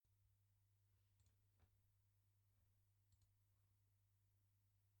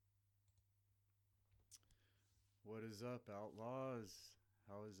What is up, outlaws?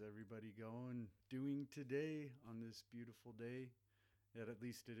 How is everybody doing today on this beautiful day? Yet at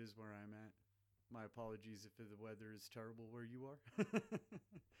least it is where I'm at. My apologies if the weather is terrible where you are.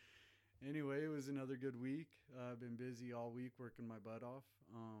 Anyway, it was another good week. I've been busy all week working my butt off.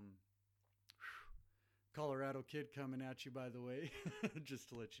 Colorado Kid coming at you, by the way, just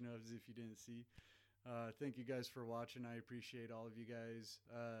to let you know as if you didn't see. Thank you guys for watching. I appreciate all of you guys.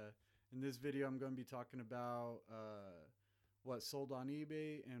 In this video, I'm going to be talking about what sold on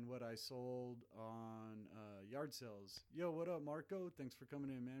eBay and what I sold on yard sales. Yo, what up, Marco? Thanks for coming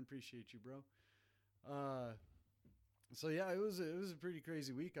in, man. Appreciate you, bro. So yeah, it was a pretty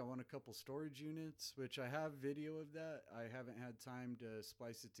crazy week. I won a couple storage units, which I have video of that. I haven't had time to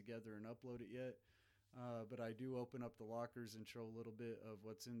splice it together and upload it yet. But I do open up the lockers and show a little bit of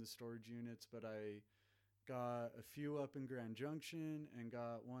what's in the storage units. But I got a few up in Grand Junction and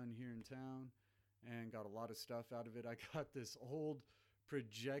got one here in town and got a lot of stuff out of it. I got this old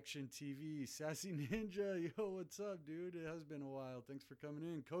projection TV, Sassy Ninja. Yo, what's up, dude? It has been a while. Thanks for coming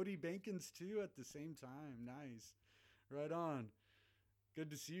in. Cody Bankins too at the same time. Nice. Right on. Good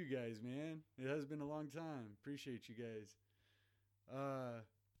to see you guys, man. It has been a long time. Appreciate you guys.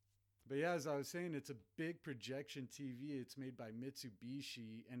 But yeah, as I was saying, it's a big projection TV. It's made by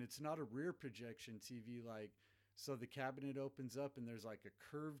Mitsubishi, and it's not a rear projection TV. So the cabinet opens up and there's like a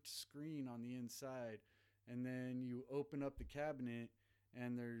curved screen on the inside, and then you open up the cabinet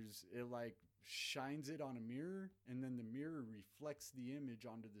and it like shines it on a mirror, and then the mirror reflects the image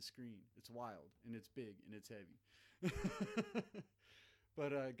onto the screen. It's wild, and it's big, and it's heavy.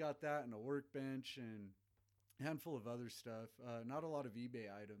 But I got that and a workbench and a handful of other stuff. Not a lot of eBay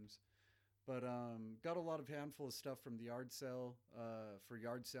items. But got a lot of handful of stuff from the yard sale for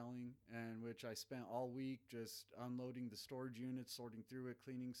yard selling, and which I spent all week just unloading the storage units, sorting through it,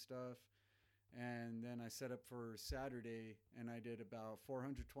 cleaning stuff. And then I set up for Saturday, and I did about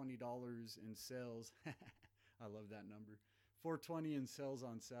 $420 in sales. I love that number. $420 in sales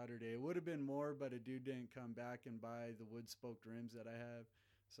on Saturday. It would have been more, but a dude didn't come back and buy the wood spoked rims that I have.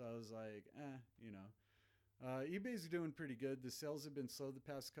 So I was like, eBay's doing pretty good. The sales have been slow the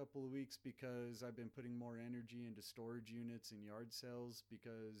past couple of weeks because I've been putting more energy into storage units and yard sales.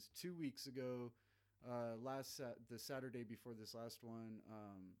 Because 2 weeks ago, the Saturday before this last one,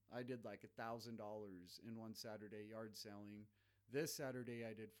 I did like $1,000 in one Saturday yard selling. This Saturday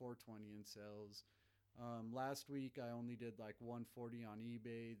I did $420 in sales. Last week I only did like $140 on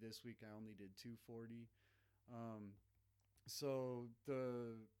eBay. This week I only did $240. So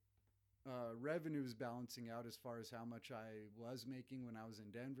the revenue is balancing out as far as how much I was making when I was in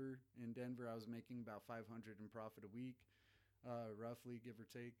Denver. In Denver, I was making about $500 in profit a week, roughly, give or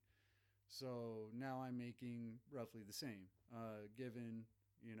take. So now I'm making roughly the same, given,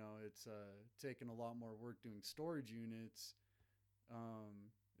 it's taken a lot more work doing storage units.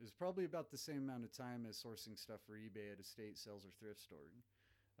 It's probably about the same amount of time as sourcing stuff for eBay at estate sales or thrift storing,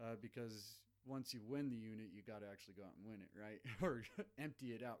 because once you win the unit, you got to actually go out and win it, right? Or empty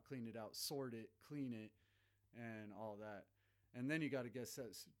it out, clean it out, sort it, clean it, and all that. And then you got to get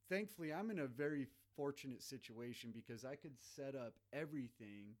set. Thankfully, I'm in a very fortunate situation because I could set up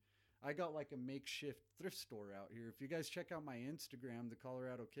everything. I got like a makeshift thrift store out here. If you guys check out my Instagram, the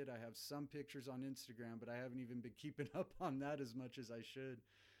Colorado Kid, I have some pictures on Instagram, but I haven't even been keeping up on that as much as I should,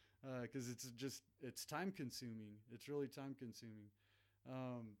 because it's time consuming. It's really time consuming.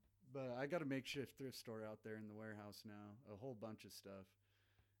 But I got a makeshift thrift store out there in the warehouse now, a whole bunch of stuff.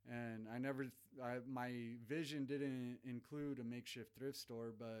 And my vision didn't include a makeshift thrift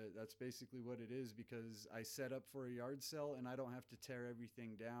store, but that's basically what it is because I set up for a yard sale and I don't have to tear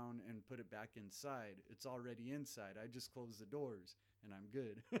everything down and put it back inside. It's already inside. I just close the doors and I'm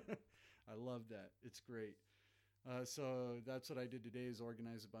good. I love that. It's great. So that's what I did today is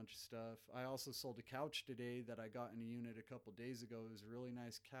organize a bunch of stuff. I also sold a couch today that I got in a unit a couple days ago. It was a really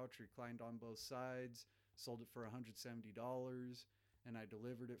nice couch, reclined on both sides. Sold it for $170 and I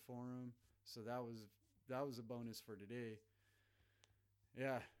delivered it for him. So that was a bonus for today.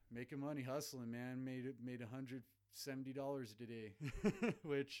 Yeah, making money, hustling, man. Made $170 today,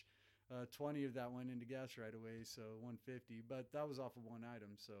 which 20 of that went into gas right away, so $150. But that was off of one item,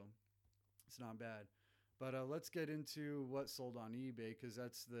 so it's not bad. But let's get into what sold on eBay because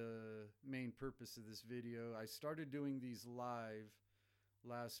that's the main purpose of this video. I started doing these live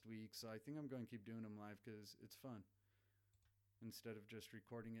last week, so I think I'm going to keep doing them live because it's fun instead of just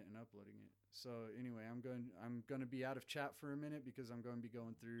recording it and uploading it. So anyway, I'm going to be out of chat for a minute because I'm going to be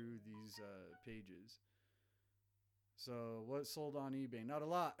going through these pages. So what sold on eBay? Not a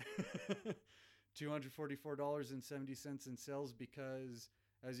lot. $244.70 in sales because,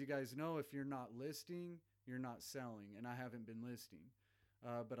 as you guys know, if you're not listing, you're not selling, and I haven't been listing.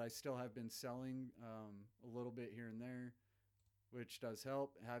 But I still have been selling a little bit here and there, which does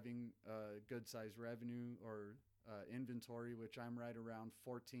help. Having good size revenue or inventory, which I'm right around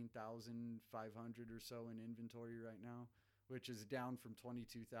 14,500 or so in inventory right now, which is down from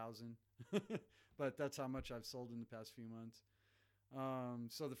 22,000. But that's how much I've sold in the past few months.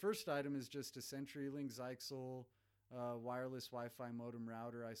 So the first item is just a CenturyLink Zyxel wireless Wi-Fi modem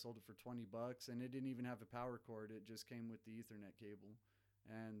router. I sold it for $20, and it didn't even have a power cord. It just came with the Ethernet cable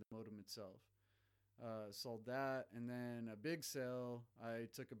and the modem itself. Sold that, and then a big sale. I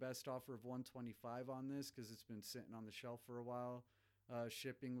took a best offer of $125 on this because it's been sitting on the shelf for a while.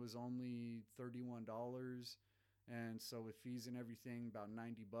 Shipping was only $31, and so with fees and everything, about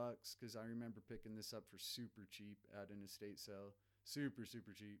 $90. Because I remember picking this up for super cheap at an estate sale, super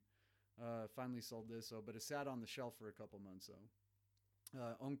cheap. Finally sold this, but it sat on the shelf for a couple months though.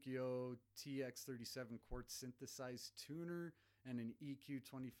 Onkyo TX37 quartz synthesized tuner and an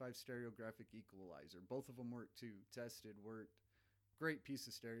EQ25 stereographic equalizer. Both of them worked too. Tested, worked. Great piece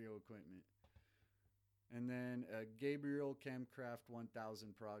of stereo equipment. And then a Gabriel Camcraft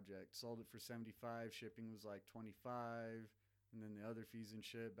 1000 project. Sold it for $75. Shipping was like $25. And then the other fees and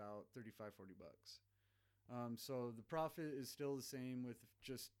shit, about $35-$40. So the profit is still the same with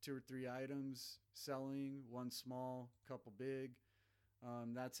just 2 or 3 items selling, one small, couple big.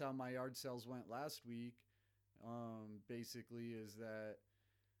 That's how my yard sales went last week. Basically is that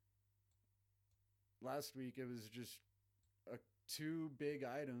last week it was just 2 big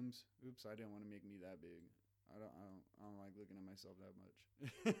items. Oops, I didn't want to make me that big. I don't like looking at myself that much.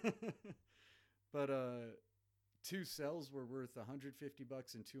 But 2 sales were worth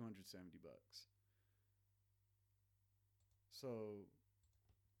 $150 and $270. So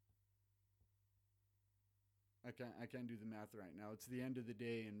I can't do the math right now. It's the end of the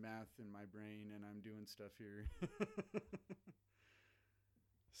day and math in my brain, and I'm doing stuff here.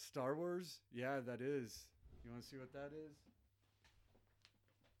 Star Wars? Yeah, that is. You want to see what that is?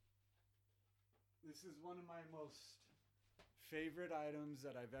 This is one of my most favorite items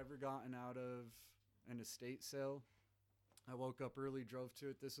that I've ever gotten out of an estate sale. I woke up early, drove to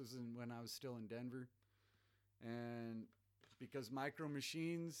it. This was when I was still in Denver. And because Micro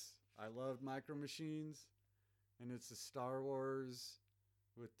Machines, I loved Micro Machines. And it's a Star Wars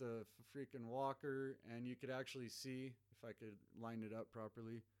with the freaking walker. And you could actually see, if I could line it up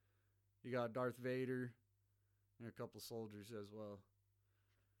properly, you got Darth Vader and a couple soldiers as well.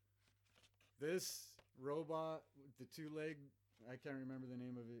 This robot with the 2-leg, I can't remember the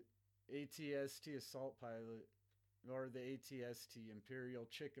name of it, ATST Assault Pilot, or the ATST Imperial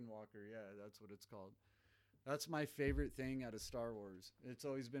Chicken Walker. Yeah, that's what it's called. That's my favorite thing out of Star Wars. It's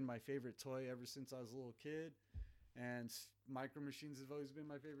always been my favorite toy ever since I was a little kid. And Micro Machines have always been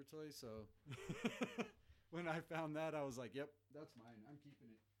my favorite toy. So when I found that, I was like, yep, that's mine. I'm keeping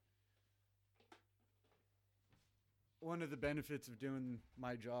it. One of the benefits of doing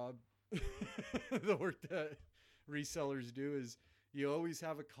my job, the work that resellers do, is you always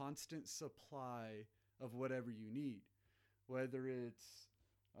have a constant supply of whatever you need. Whether it's,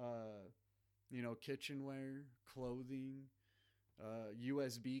 kitchenware, clothing,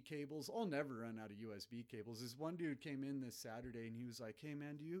 USB cables. I'll never run out of USB cables. This one dude came in this Saturday and he was like, hey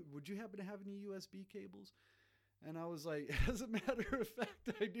man, would you happen to have any USB cables? And I was like, as a matter of fact,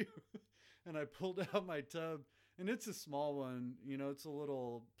 I do. And I pulled out my tub, and it's a small one. It's a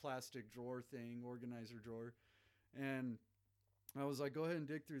little plastic drawer thing, organizer drawer. And I was like, go ahead and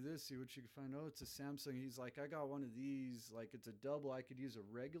dig through this, see what you can find. Oh, it's a Samsung. He's like, I got one of these. Like, it's a double. I could use a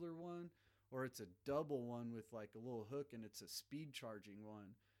regular one, or it's a double one with like a little hook, and it's a speed charging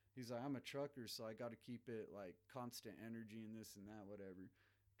one. He's like, I'm a trucker, so I got to keep it like constant energy and this and that, whatever.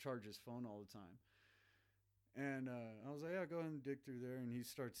 Charge his phone all the time. And I was like, yeah, go ahead and dig through there. And he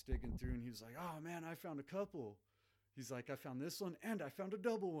starts digging through, and he was like, oh man, I found a couple. He's like, I found this one and I found a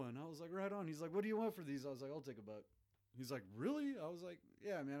double one. I was like, right on. He's like, what do you want for these? I was like, I'll take $1. He's like, really? I was like,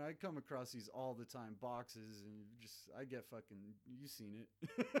 yeah, man, I come across these all the time, boxes, and I get fucking, you've seen it.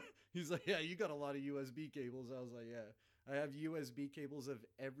 He's like, yeah, you got a lot of USB cables. I was like, yeah, I have USB cables of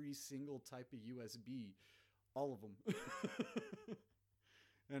every single type of USB, all of them.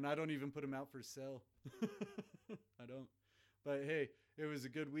 And I don't even put them out for sale. I don't. But hey, it was a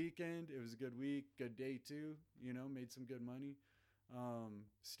good weekend. It was a good week, good day too. Made some good money.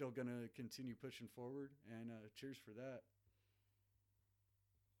 Still gonna continue pushing forward, and cheers for that.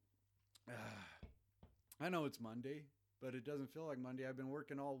 I know it's Monday, but it doesn't feel like Monday. I've been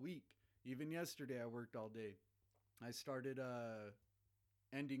working all week. Even yesterday I worked all day. I started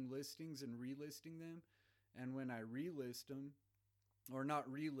ending listings and relisting them, and when I relist them, or not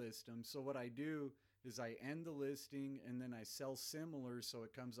relist them, so what I do is I end the listing and then I sell similar so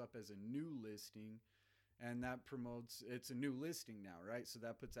it comes up as a new listing, and that promotes, it's a new listing now, right? So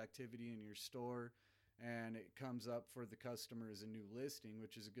that puts activity in your store and it comes up for the customer as a new listing,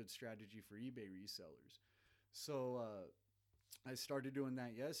 which is a good strategy for eBay resellers. So I started doing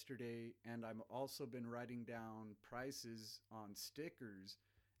that yesterday, and I've also been writing down prices on stickers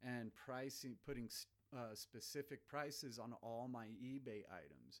and pricing, putting specific prices on all my eBay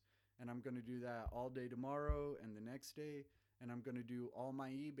items. And I'm going to do that all day tomorrow and the next day. And I'm going to do all my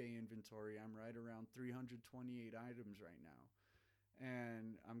eBay inventory. I'm right around 328 items right now.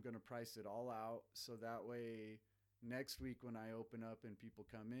 And I'm going to price it all out so that way next week when I open up and people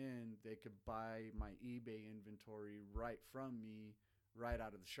come in, they could buy my eBay inventory right from me, right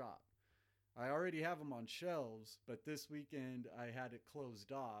out of the shop. I already have them on shelves, but this weekend I had it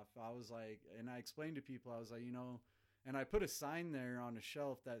closed off. I was like, and I explained to people, I was like, and I put a sign there on a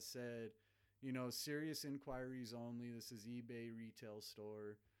shelf that said, serious inquiries only. This is eBay retail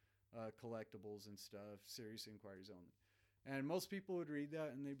store, collectibles and stuff, serious inquiries only. And most people would read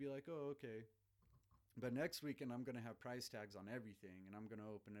that and they'd be like, oh, okay. But next weekend, I'm going to have price tags on everything, and I'm going to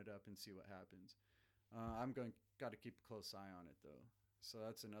open it up and see what happens. Got to keep a close eye on it, though. So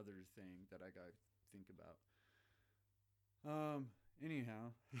that's another thing that I got to think about.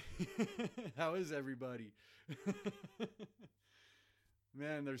 Anyhow, how is everybody?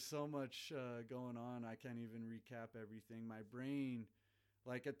 Man, there's so much going on. I can't even recap everything. My brain,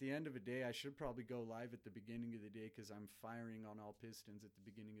 like at the end of a day, I should probably go live at the beginning of the day because I'm firing on all pistons at the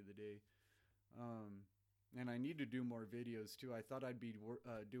beginning of the day. And I need to do more videos too. I thought I'd be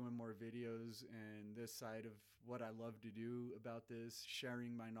doing more videos and this side of what I love to do about this,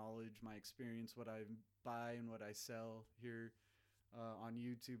 sharing my knowledge, my experience, what I buy and what I sell here on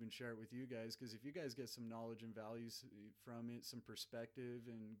YouTube, and share it with you guys. Because if you guys get some knowledge and values from it, some perspective,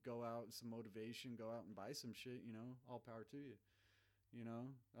 and go out and some motivation, go out and buy some shit, all power to you.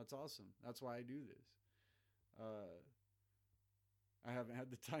 That's awesome. That's why I do this. I haven't had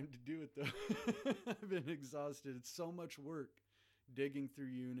the time to do it though. I've been exhausted. It's so much work digging through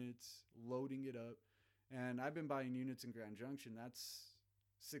units, loading it up. And I've been buying units in Grand Junction. That's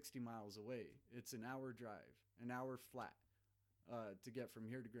 60 miles away. It's an hour drive, an hour flat to get from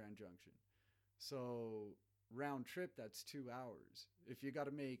here to Grand Junction. So round trip, that's 2 hours. If you got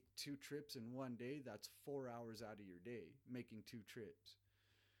to make 2 trips in one day, that's 4 hours out of your day making 2 trips.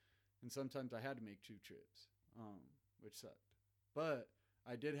 And sometimes I had to make 2 trips, which sucked. But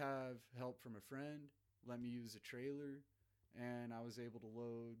I did have help from a friend, let me use a trailer, and I was able to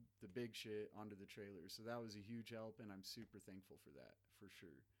load the big shit onto the trailer. So that was a huge help, and I'm super thankful for that, for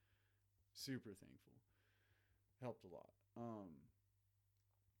sure. Super thankful. Helped a lot.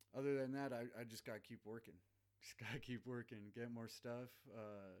 Other than that, I just got to keep working. Just got to keep working, get more stuff,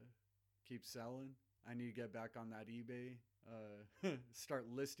 keep selling. I need to get back on that eBay, start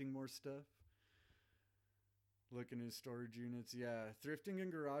listing more stuff. Looking at storage units. Yeah. Thrifting and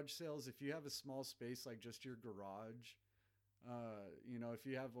garage sales. If you have a small space, like just your garage, if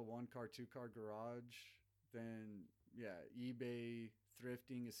you have a 1-car, 2-car garage, then yeah, eBay,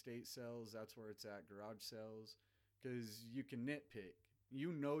 thrifting, estate sales, that's where it's at. Garage sales. Because you can nitpick.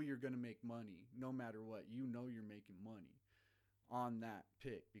 You're going to make money no matter what. You're making money on that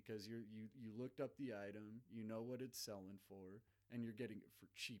pick because you looked up the item, you know what it's selling for, and you're getting it for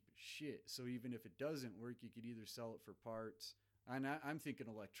cheap as shit. So even if it doesn't work, you could either sell it for parts. And I'm thinking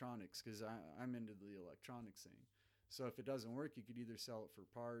electronics because I'm into the electronics thing. So if it doesn't work, you could either sell it for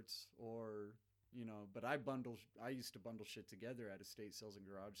parts or, but I used to bundle shit together at estate sales and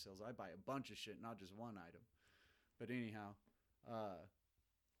garage sales. I buy a bunch of shit, not just one item. But anyhow,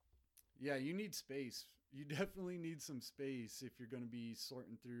 yeah, you need space. You definitely need some space if you're going to be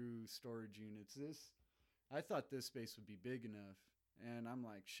sorting through storage units. I thought this space would be big enough. And I'm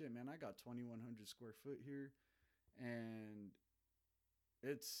like, shit, man, I got 2,100 square foot here. And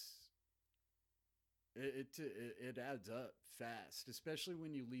it adds up fast, especially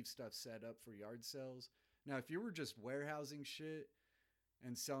when you leave stuff set up for yard sales. Now, if you were just warehousing shit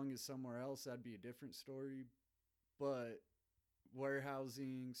and selling it somewhere else, that'd be a different story. But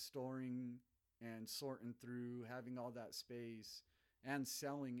warehousing, storing, and sorting through, having all that space, and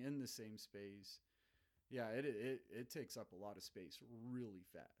selling in the same space, yeah, it takes up a lot of space really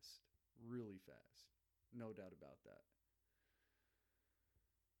fast. Really fast. No doubt about that.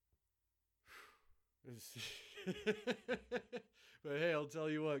 But hey, I'll tell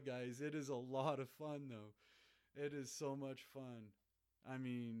you what, guys, it is a lot of fun, though. It is so much fun. I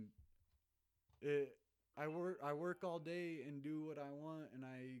mean, I work all day and do what I want, and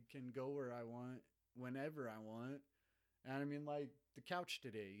I can go where I want, whenever I want, And I mean, like the couch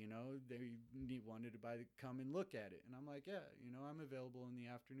today, you know, they wanted to come and look at it. And I'm like, yeah, you know, I'm available in the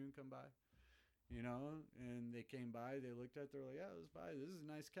afternoon. Come by, you know. And they came by, they looked at it, they're like, yeah, let's buy it. This is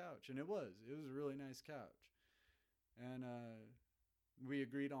a nice couch. And it was a really nice couch. And we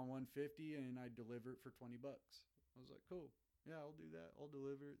agreed on 150 and I deliver it for 20 bucks. I was like, cool. Yeah, I'll do that. I'll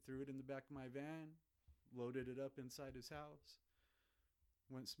deliver it. Threw it in the back of my van, loaded it up inside his house.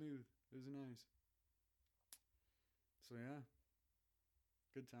 Went smooth. It was nice. So yeah,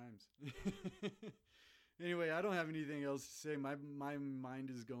 good times. Anyway, I don't have anything else to say. My mind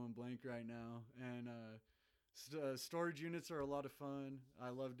is going blank right now, and storage units are a lot of fun. I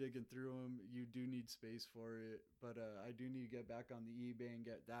love digging through them. You do need space for it, but I do need to get back on the eBay and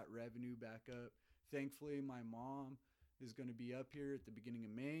get that revenue back up. Thankfully, my mom is going to be up here at the beginning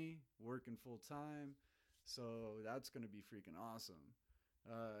of May, working full time, so that's going to be freaking awesome.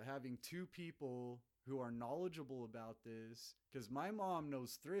 Having two people who are knowledgeable about this, because my mom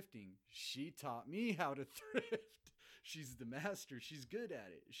knows thrifting. She taught me how to thrift. She's the master. She's good at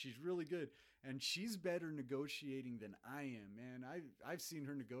it. She's really good. And she's better negotiating than I am, man. I've seen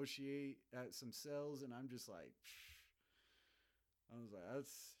her negotiate at some sales, and I'm just like, pfft. I was like,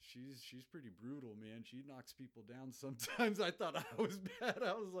 she's pretty brutal, man. She knocks people down sometimes. I thought I was bad.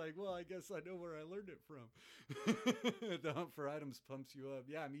 I was like, well, I guess I know where I learned it from. The hunt for items pumps you up.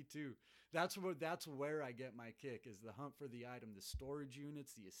 Yeah, me too. That's where I get my kick, is the hunt for the item, the storage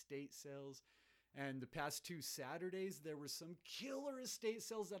units, the estate sales. And the past 2 Saturdays, there were some killer estate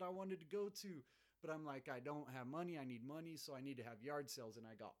sales that I wanted to go to. But I'm like, I don't have money. I need money. So I need to have yard sales. And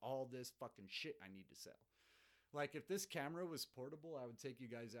I got all this fucking shit I need to sell. Like, if this camera was portable, I would take you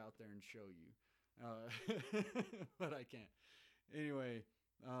guys out there and show you. But I can't. Anyway,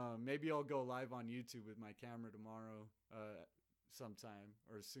 maybe I'll go live on YouTube with my camera tomorrow sometime,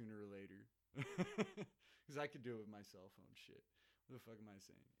 or sooner or later. Because I could do it with my cell phone. Shit. What the fuck am I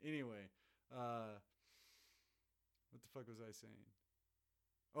saying? Anyway, what the fuck was I saying?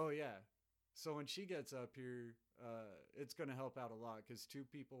 Oh, yeah. So when she gets up here, it's going to help out a lot, because 2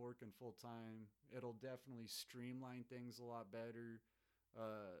 people working full time, it'll definitely streamline things a lot better.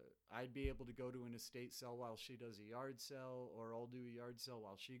 I'd be able to go to an estate sale while she does a yard sale, or I'll do a yard sale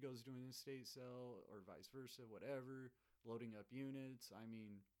while she goes to an estate sale, or vice versa, whatever, loading up units. I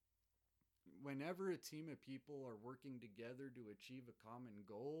mean, whenever a team of people are working together to achieve a common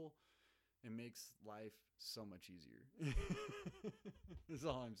goal, it makes life so much easier. That's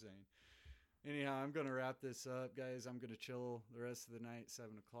all I'm saying. Anyhow, I'm going to wrap this up, guys. I'm going to chill the rest of the night,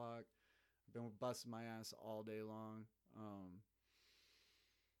 7 o'clock. I've been busting my ass all day long.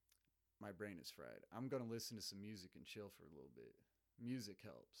 My brain is fried. I'm going to listen to some music and chill for a little bit. Music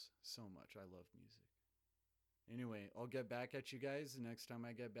helps so much. I love music. Anyway, I'll get back at you guys the next time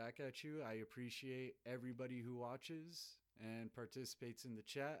I get back at you. I appreciate everybody who watches and participates in the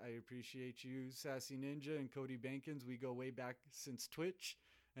chat. I appreciate you, Sassy Ninja and Cody Bankins. We go way back since Twitch.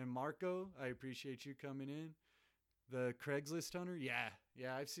 And Marco, I appreciate you coming in. The Craigslist hunter, yeah,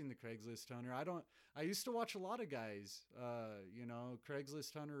 I've seen the Craigslist hunter. I used to watch a lot of guys,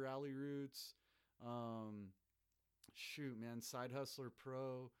 Craigslist hunter, Rally Roots, Side Hustler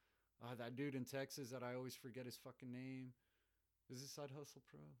Pro, that dude in Texas that I always forget his fucking name. Is it Side Hustle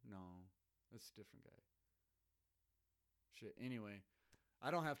Pro? No, that's a different guy. Shit. Anyway,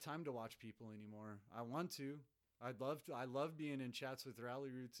 I don't have time to watch people anymore. I want to. I love being in chats with Rally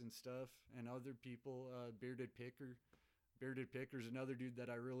Roots and stuff, and other people. Bearded Picker's another dude that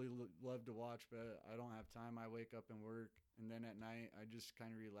I really love to watch, but I don't have time. I wake up and work, and then at night I just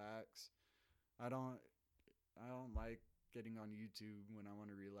kind of relax. I don't like getting on YouTube when I want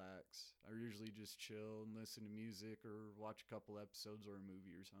to relax. I usually just chill and listen to music or watch a couple episodes or a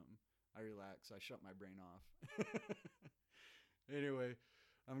movie or something. I relax. I shut my brain off. Anyway,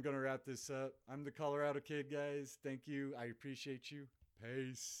 I'm going to wrap this up. I'm the Colorado Kid, guys. Thank you. I appreciate you.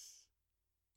 Peace.